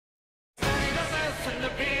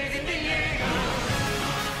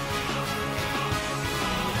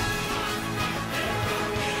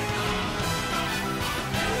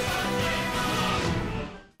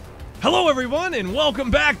Hello everyone and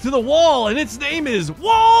welcome back to The Wall, and its name is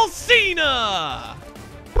Wall Cena!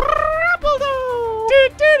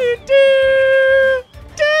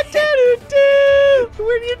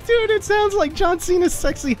 When you do it, it sounds like John Cena's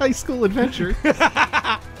sexy high school adventure.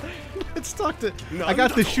 Let's talk to... I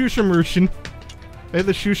got the Shushamarushin. I have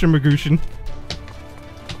the Shushamagushin.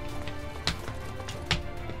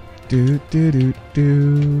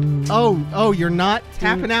 Oh, you're not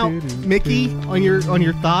tapping out Mickey on your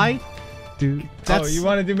thigh? Oh, you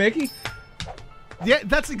want to do Mickey? Yeah,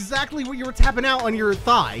 that's exactly what you were tapping out on your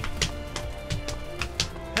thigh.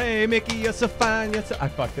 Hey Mickey, you're so fine, you're so... I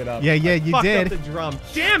fucked it up. Yeah, you fucked did. Up the drum.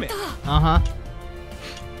 Damn it! Uh-huh.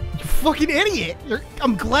 You fucking idiot!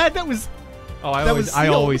 I'm glad that was... Oh, I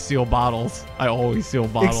always seal bottles. I always seal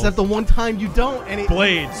bottles. Except the one time you don't, and it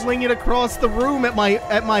blades fling it across the room at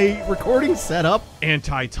my recording setup.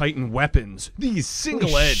 Anti-Titan weapons. These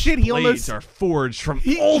single-edged blades are forged from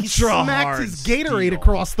ultra he smacked his Gatorade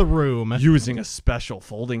across the room using a special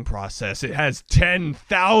folding process. It has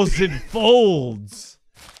 10,000 folds.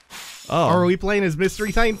 Oh, are we playing as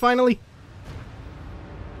Mystery Titan finally?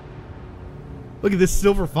 Look at this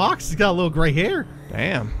silver fox. He's got a little gray hair.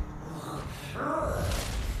 Damn.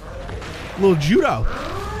 Little judo.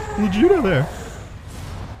 Little judo there.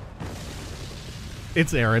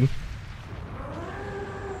 It's Aaron.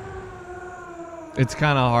 It's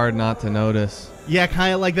kind of hard not to notice. Yeah,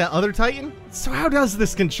 kind of like that other Titan. So how does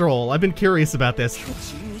this control? I've been curious about this.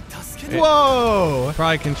 Whoa!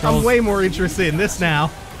 Probably controls... I'm way more interested in this now.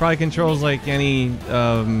 Probably controls like any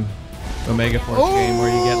Omega Force game where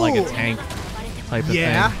you get like a tank type of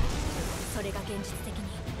thing.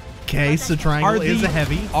 Okay, so triangle is a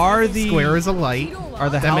heavy. Square is a light.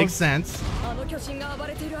 That makes sense.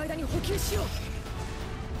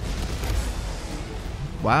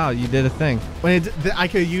 Wow, you did a thing. When I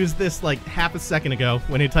could use this like half a second ago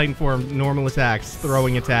when it Titan formed normal attacks,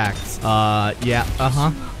 throwing attacks. Yeah,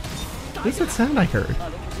 What does that sound I heard?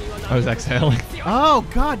 I was exhaling. Oh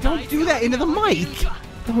God, don't do that into the mic. Oh,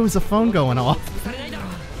 it was a phone going off.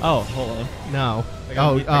 Oh, hold on. No. I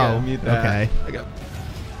gotta mute that. Okay.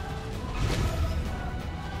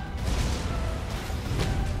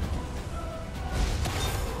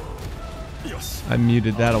 I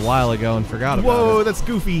muted that a while ago and forgot about it. Whoa, that's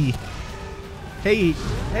Goofy. Hey,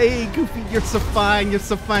 Goofy, you're so fine. You're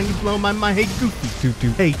so fine. You blow my mind. Hey,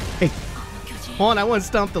 Goofy. Hey. Hold on, I want to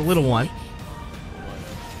stomp the little one.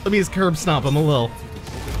 Let me just curb stomp him a little.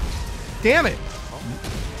 Damn it.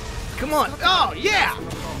 Come on. Oh, yeah.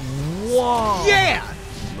 Whoa. Yeah.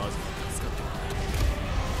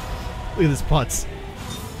 Look at this putz.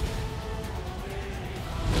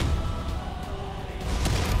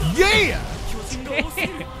 Yeah.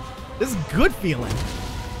 This is good feeling.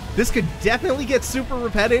 This could definitely get super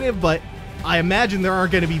repetitive, but I imagine there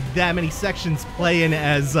aren't going to be that many sections playing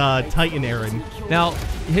as Titan Aaron. Now,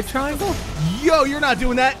 hit triangle? Yo, you're not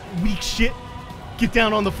doing that, weak shit. Get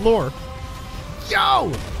down on the floor.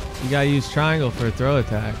 Yo! You gotta use triangle for a throw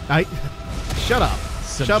attack. Shut up.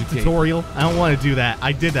 Shut up, tutorial. I don't want to do that.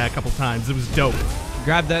 I did that a couple times. It was dope.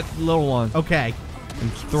 Grab that little one. Okay.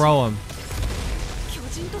 And throw him.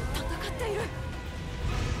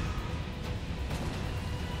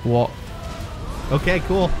 Well, okay,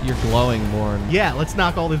 cool. You're glowing more. Yeah, let's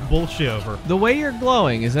knock all this bullshit over. The way you're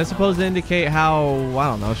glowing, is that supposed to indicate how, I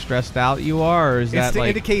don't know, stressed out you are? Or is that to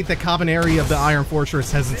indicate that Kabaneri of the Iron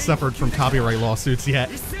Fortress hasn't suffered from copyright lawsuits yet.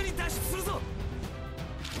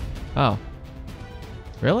 Oh.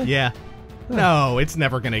 Really? Yeah. No, it's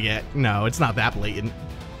never gonna get... No, it's not that blatant.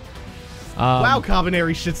 Wow,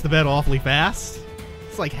 Kabaneri shits the bed awfully fast.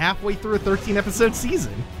 It's like halfway through a 13-episode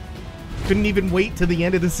season. Couldn't even wait to the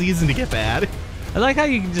end of the season to get bad. I like how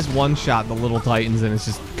you can just one-shot the little Titans and it's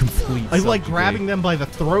just complete. I like grabbing them by the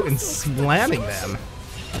throat and slamming them.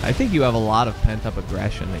 I think you have a lot of pent-up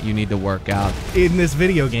aggression that you need to work out. In this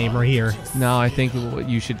video game right here. No, I think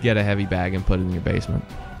you should get a heavy bag and put it in your basement.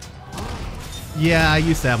 Yeah, I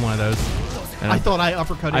used to have one of those. I thought I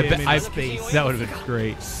uppercutted him in space. That would have been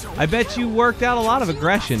great. I bet you worked out a lot of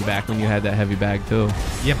aggression back when you had that heavy bag, too.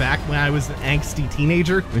 Yeah, back when I was an angsty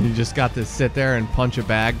teenager. When you just got to sit there and punch a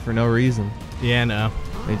bag for no reason. Yeah, no.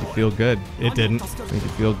 Made you feel good. It didn't. Made you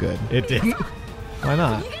feel good. It didn't. Why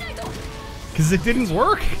not? Because it didn't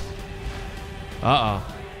work. Uh-oh.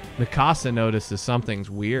 Mikasa notices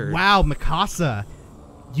something's weird. Wow, Mikasa.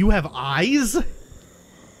 You have eyes?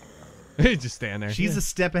 Just stand there. She's a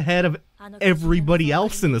step ahead of everybody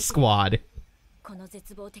else in the squad.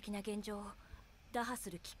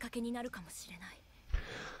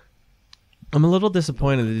 I'm a little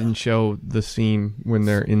disappointed they didn't show the scene when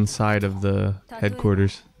they're inside of the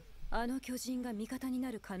headquarters.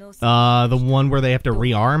 The one where they have to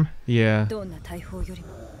rearm? Yeah.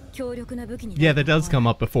 Yeah, that does come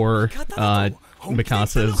up before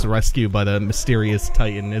Mikasa is rescued by the mysterious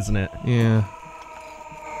Titan, isn't it? Yeah.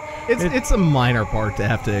 It's a minor part to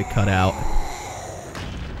have to cut out.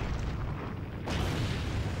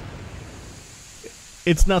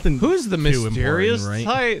 It's nothing. Who's the mysterious right?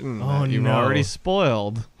 Titan? Oh, You've no. already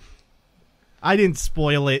spoiled. I didn't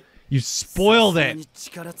spoil it. You spoiled it.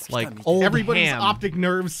 Like old Everybody's ham. optic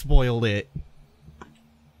nerve spoiled it.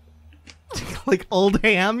 Like old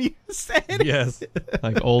ham, you said? Yes.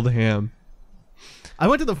 Like old ham. I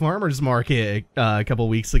went to the farmer's market a couple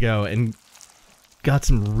weeks ago and got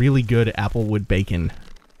some really good applewood bacon.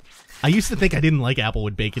 I used to think I didn't like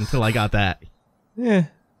applewood bacon until I got that. Yeah.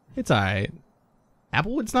 It's alright.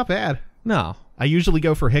 Applewood's not bad. No. I usually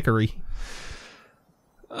go for hickory.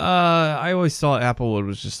 I always thought applewood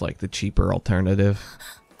was just like the cheaper alternative.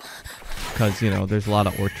 Because, you know, there's a lot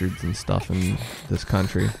of orchards and stuff in this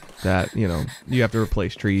country that, you know, you have to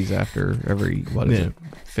replace trees after every, what is it,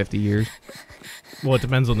 50 years? Well, it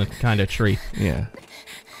depends on the kind of tree. Yeah.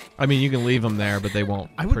 I mean, you can leave them there, but they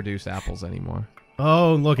won't produce apples anymore.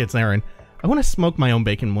 Oh, look, it's Aaron. I want to smoke my own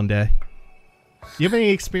bacon one day. You have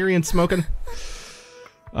any experience smoking?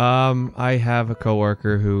 I have a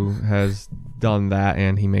coworker who has done that,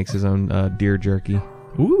 and he makes his own deer jerky.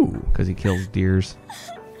 Ooh. Because he kills deers.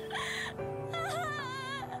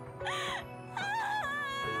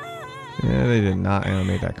 Yeah, they did not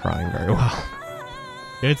animate that crying very well.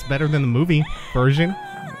 It's better than the movie version.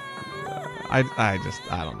 I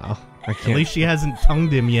don't know. I can't. At least she hasn't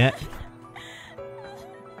tongued him yet.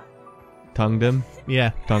 Tongued him?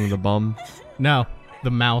 Yeah. Tongued the bum? No,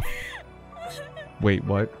 the mouth. Wait,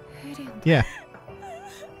 what? Yeah.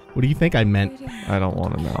 What do you think I meant? I don't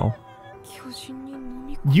want to know.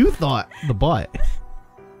 You thought the butt.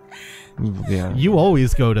 Yeah. You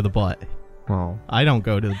always go to the butt. Well, I don't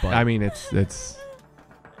go to the butt. I mean, it's.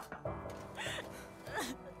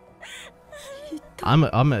 I'm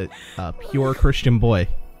a pure Christian boy.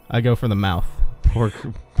 I go for the mouth.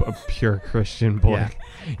 A pure Christian boy. Yeah.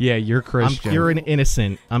 Yeah, you're Christian. I'm pure and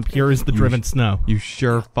innocent. I'm pure as the driven snow. You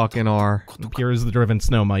sure fucking are. I'm pure as the driven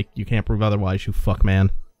snow, Mike. You can't prove otherwise, you fuck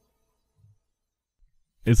man.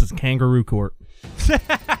 This is kangaroo court.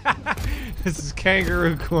 This is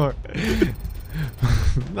kangaroo court.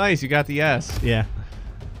 Nice, you got the S. Yeah.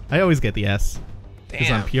 I always get the S.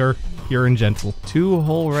 Because I'm pure and gentle. 2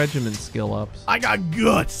 whole regiment skill ups. I got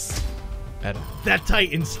guts! That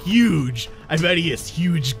Titan's huge. I bet he has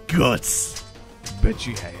huge guts. Bet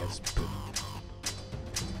you has.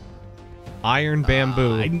 Iron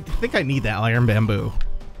bamboo. I think I need that iron bamboo.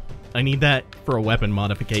 I need that for a weapon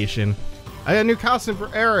modification. I got a new costume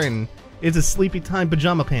for Aaron. It's a sleepy time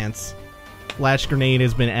pajama pants. Flash grenade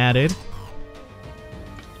has been added.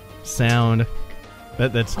 Sound.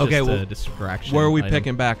 That's just a distraction. Where are we item.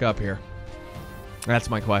 picking back up here? That's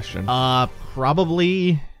my question.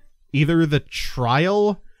 Probably either the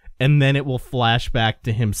trial, and then it will flash back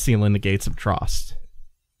to him sealing the gates of Trost.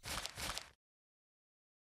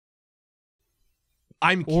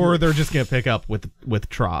 Or they're just gonna pick up with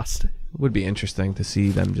Trost. Would be interesting to see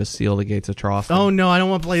them just seal the gates of Trost. Oh no, I don't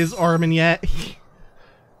want to play as Armin yet.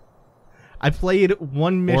 I played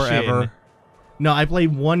one mission. Or ever. No, I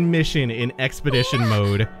played one mission in expedition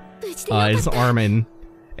mode as Armin,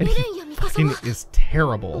 and he fucking is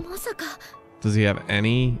terrible. Does he have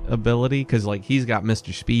any ability? Because, like, he's got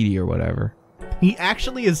Mr. Speedy or whatever. He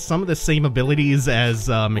actually has some of the same abilities as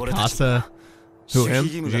Mikasa. Who, him?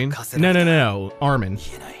 Jean? No. Armin.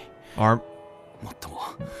 He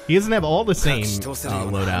doesn't have all the same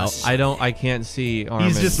loadout. I can't see Armin.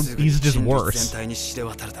 He's just worse.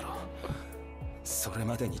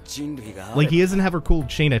 Like, he doesn't have a cool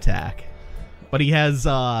chain attack. But he has,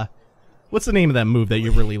 what's the name of that move that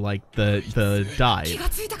you really like? The dive.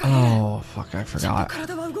 Oh, fuck, I forgot.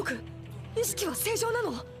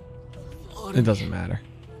 It doesn't matter.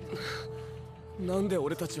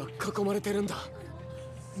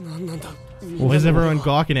 Why is everyone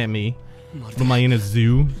gawking at me? Am I in a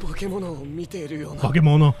zoo?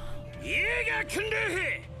 Pokemono.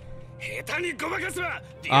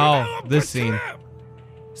 Oh, this scene.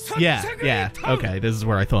 Yeah. Okay, this is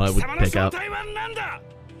where I thought I would pick up.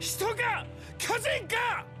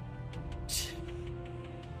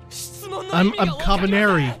 I'm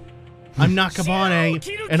Cabaneri. I'm not Cabane,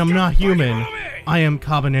 and I'm not human. I am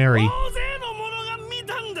Cabaneri.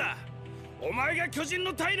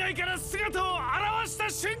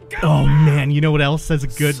 Oh man, you know what else has a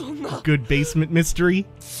good basement mystery?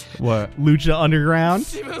 What? Lucha Underground.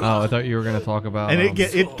 Oh, I thought you were gonna talk about. And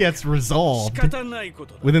it gets resolved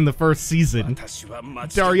within the first season.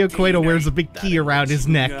 Dario Cueto wears a big key around his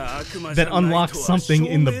neck that unlocks something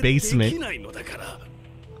in the basement.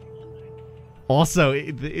 Also,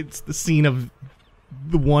 it's the scene of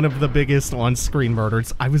one of the biggest on-screen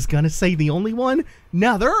murders. I was gonna say the only one.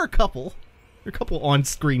 No, there are a couple. There are a couple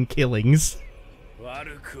on-screen killings.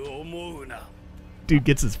 Dude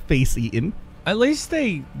gets his face eaten. At least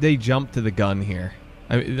they jump to the gun here.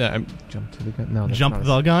 I mean, jump to the gun. No, that's jump not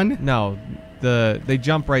the gun. No, they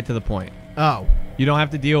jump right to the point. Oh. You don't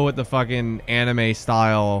have to deal with the fucking anime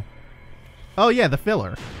style. Oh yeah, the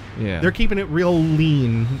filler. Yeah. They're keeping it real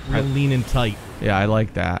lean and tight. Yeah, I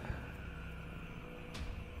like that.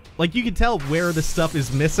 Like, you can tell where the stuff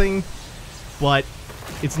is missing, but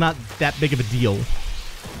it's not that big of a deal.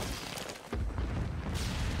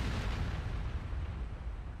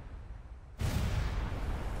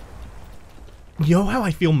 You know how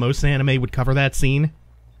I feel most anime would cover that scene?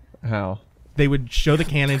 How? They would show the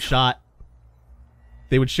cannon shot,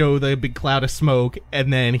 they would show the big cloud of smoke,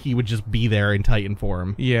 and then he would just be there in Titan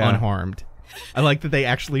form, unharmed. I like that they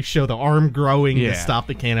actually show the arm growing to stop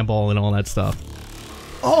the cannonball and all that stuff.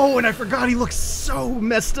 Oh, and I forgot he looks so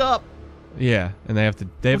messed up. Yeah, and they have to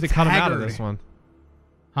cut him out of this one.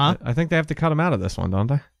 Huh? I think they have to cut him out of this one, don't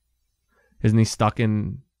they? Isn't he stuck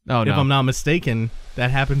in? Oh no. If I'm not mistaken,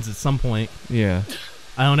 that happens at some point. Yeah.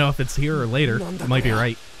 I don't know if it's here or later. You might be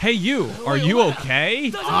right. Hey, you! Are you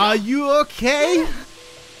okay? Are you okay?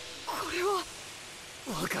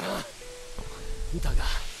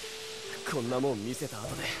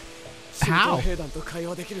 How?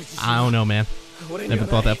 I don't know, man. Never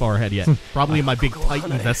thought that far ahead yet. Probably in my big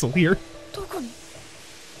Titan vessel here.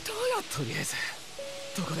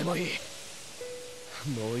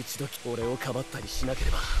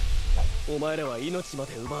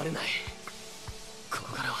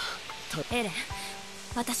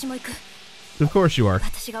 Of course you are.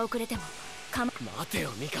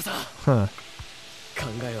 Huh.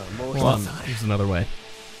 Well, here's another way.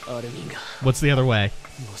 What's the other way?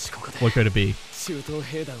 What could it be?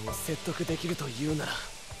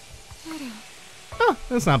 Huh,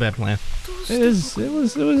 that's not a bad plan. It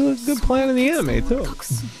was a good plan in the anime too.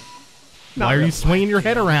 Why are you swinging your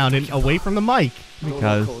head around and away from the mic?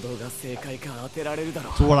 Because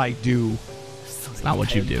it's what I do. It's not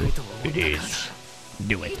what you do. It is.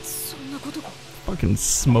 Do it. Fucking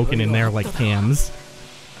smoking in there like hams.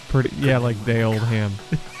 Pretty, yeah, like day old ham.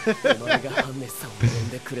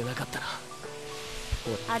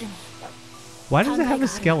 Why does it have a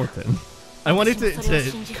skeleton? I wanted to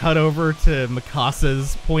cut over to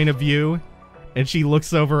Mikasa's point of view, and she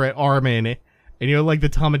looks over at Armin, and you know, like the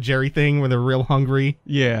Tom and Jerry thing where they're real hungry?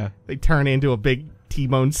 Yeah. They turn into a big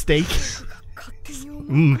T-bone steak.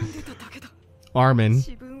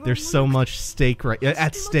 Armin, there's so much steak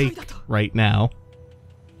at stake right now,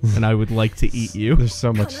 and I would like to eat you. There's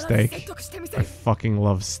so much steak. I fucking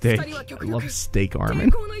love steak. I love steak,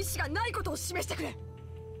 Armin.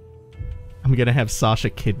 I'm gonna have Sasha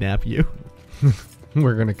kidnap you.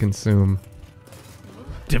 We're gonna consume.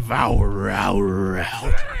 Devour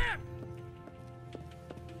out.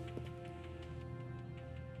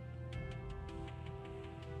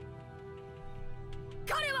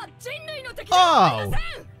 Oh!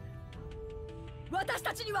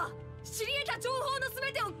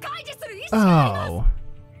 Oh.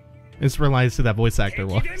 I just realized who that voice actor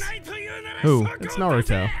was. Who? It's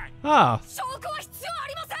Naruto. Oh.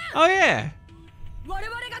 Oh yeah.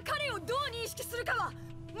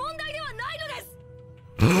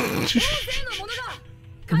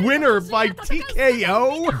 Winner by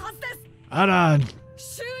TKO. Aran.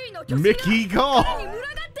 Mickey Gall.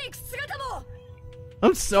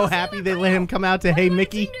 I'm so happy they let him come out to Hey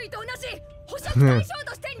Mickey.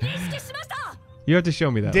 You have to show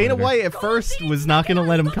me that. Dana later. White at first was not going to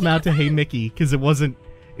let him come out to Hey Mickey because it wasn't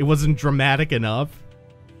dramatic enough.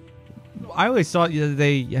 I always thought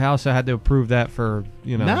they also had to approve that for,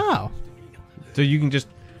 you know. No. So you can just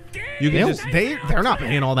they're not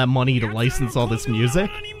paying all that money to license all this music.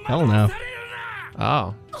 Hell no.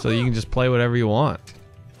 Oh, so you can just play whatever you want.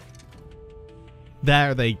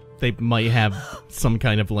 That or they might have some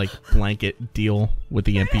kind of like blanket deal with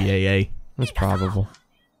the MPAA. That's probable.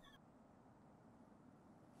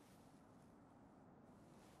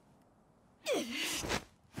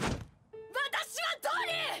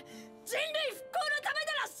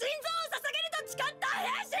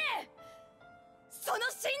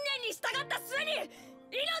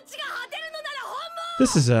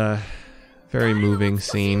 Very moving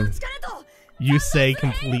scene. You say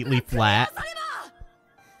completely flat.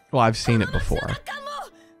 Well, I've seen it before.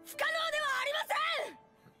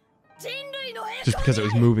 Just because it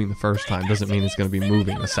was moving the first time doesn't mean it's going to be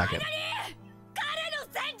moving the second.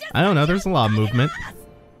 I don't know, there's a lot of movement.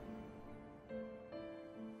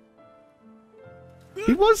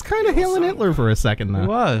 He was kind of hailing Hitler for a second, though. It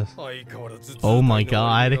was. Oh my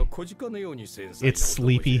god. It's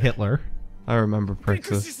Sleepy Hitler. I remember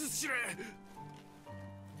Praxis.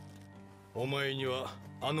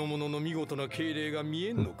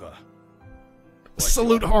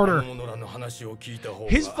 Salute harder.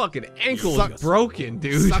 His fucking ankle is broken,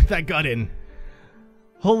 dude. Suck that gut in.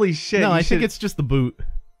 Holy shit. No, I think it's just the boot.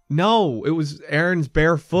 No, it was Aaron's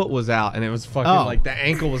bare foot was out, and it was fucking like the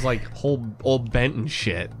ankle was like all bent and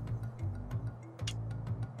shit.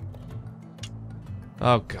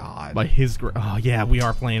 Oh god. By his oh yeah, we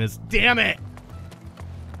are playing as. Damn it!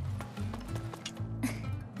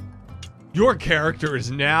 Your character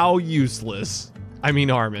is now useless. I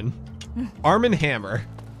mean Armin. Armin Hammer.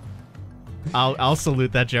 I'll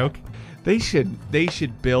salute that joke. They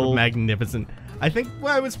should build magnificent. I think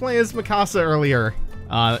I was playing as Mikasa earlier.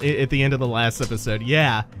 At the end of the last episode.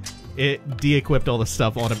 Yeah. It de-equipped all the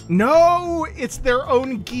stuff on him. No! It's their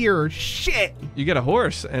own gear. Shit! You get a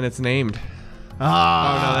horse, and it's named. Oh,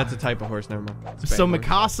 no, that's a type of horse. Never mind. So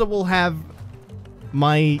Mikasa will have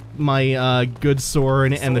my good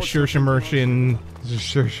sword and the Shirshimershin.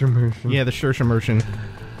 Yeah, the Shirshimershin.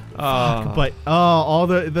 But, all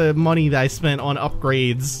the money that I spent on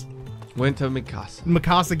upgrades went to Mikasa.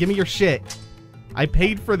 Mikasa, give me your shit. I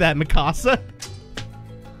paid for that, Mikasa.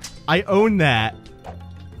 I own that.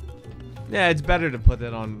 Yeah, it's better to put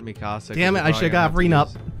it on Mikasa. Damn it, I should have got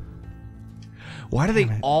prenup. Why do they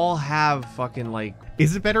all have fucking, like...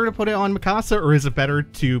 Is it better to put it on Mikasa, or is it better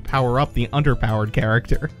to power up the underpowered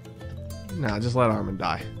character? Nah, just let Armin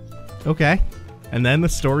die. Okay. And then the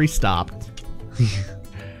story stopped.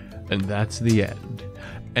 And that's the end.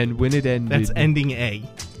 And when it ended... That's ending A.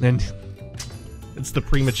 And... It's the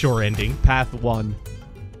premature ending. Path 1.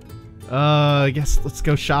 I guess let's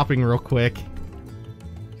go shopping real quick.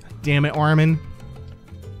 Damn it, Armin.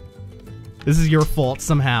 This is your fault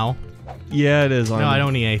somehow. Yeah, it is, Armin. No, I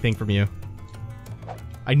don't need anything from you.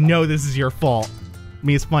 I know this is your fault. Let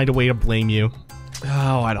me just find a way to blame you.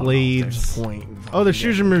 Oh, I don't Blades. know. There's a point. Oh, the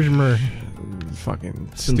Shuzhimurjimur.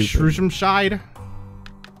 Fucking Some Shruzhimshide.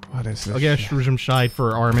 What is this? I'll get a Shruzhimshide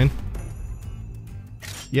for Armin.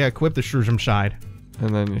 Yeah, equip the Shruzhimshide.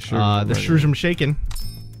 And then the Shruzhim Shaken.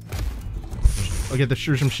 I'll get the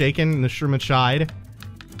Shruzhim Shaken and the Shruzhimshide.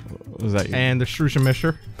 Was that you? And the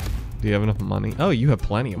Shruzhimisher. Do you have enough money? Oh, you have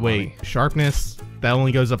plenty of money. Wait, sharpness. That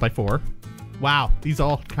only goes up by 4. Wow, these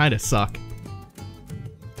all kind of suck.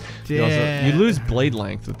 You lose blade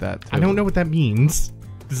length with that, too. I don't know what that means.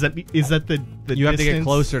 Is that the you distance? have to get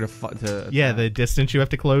closer to yeah, the distance you have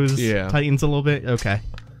to close tightens a little bit? Okay.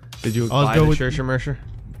 Did you buy the Shruzhimisher?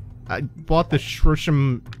 I bought the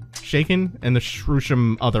Shruzhim Shaken and the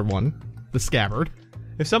Shruzhim other one. The Scabbard.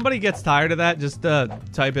 If somebody gets tired of that, just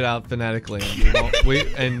type it out phonetically in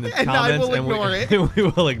the and comments, I will ignore it. We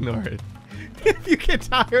will ignore it. If you get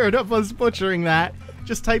tired of us butchering that,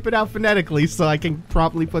 just type it out phonetically so I can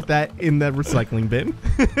promptly put that in the recycling bin.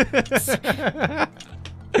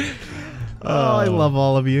 I love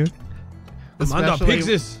all of you.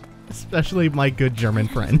 Especially my good German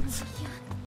friends.